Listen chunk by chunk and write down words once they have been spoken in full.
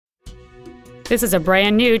This is a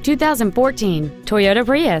brand new 2014 Toyota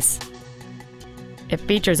Prius. It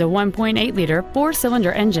features a 1.8-liter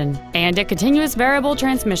four-cylinder engine and a continuous variable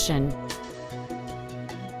transmission.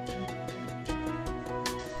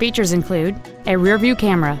 Features include a rear-view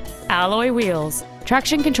camera, alloy wheels,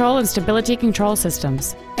 traction control and stability control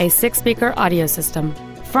systems, a 6-speaker audio system,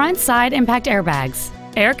 front side impact airbags,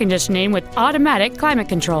 air conditioning with automatic climate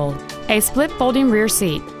control, a split folding rear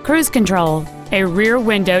seat, cruise control, a rear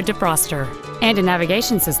window defroster, and a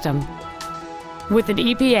navigation system. With an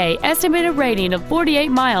EPA estimated rating of 48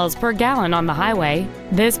 miles per gallon on the highway,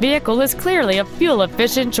 this vehicle is clearly a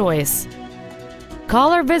fuel-efficient choice.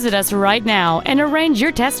 Call or visit us right now and arrange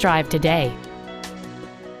your test drive today.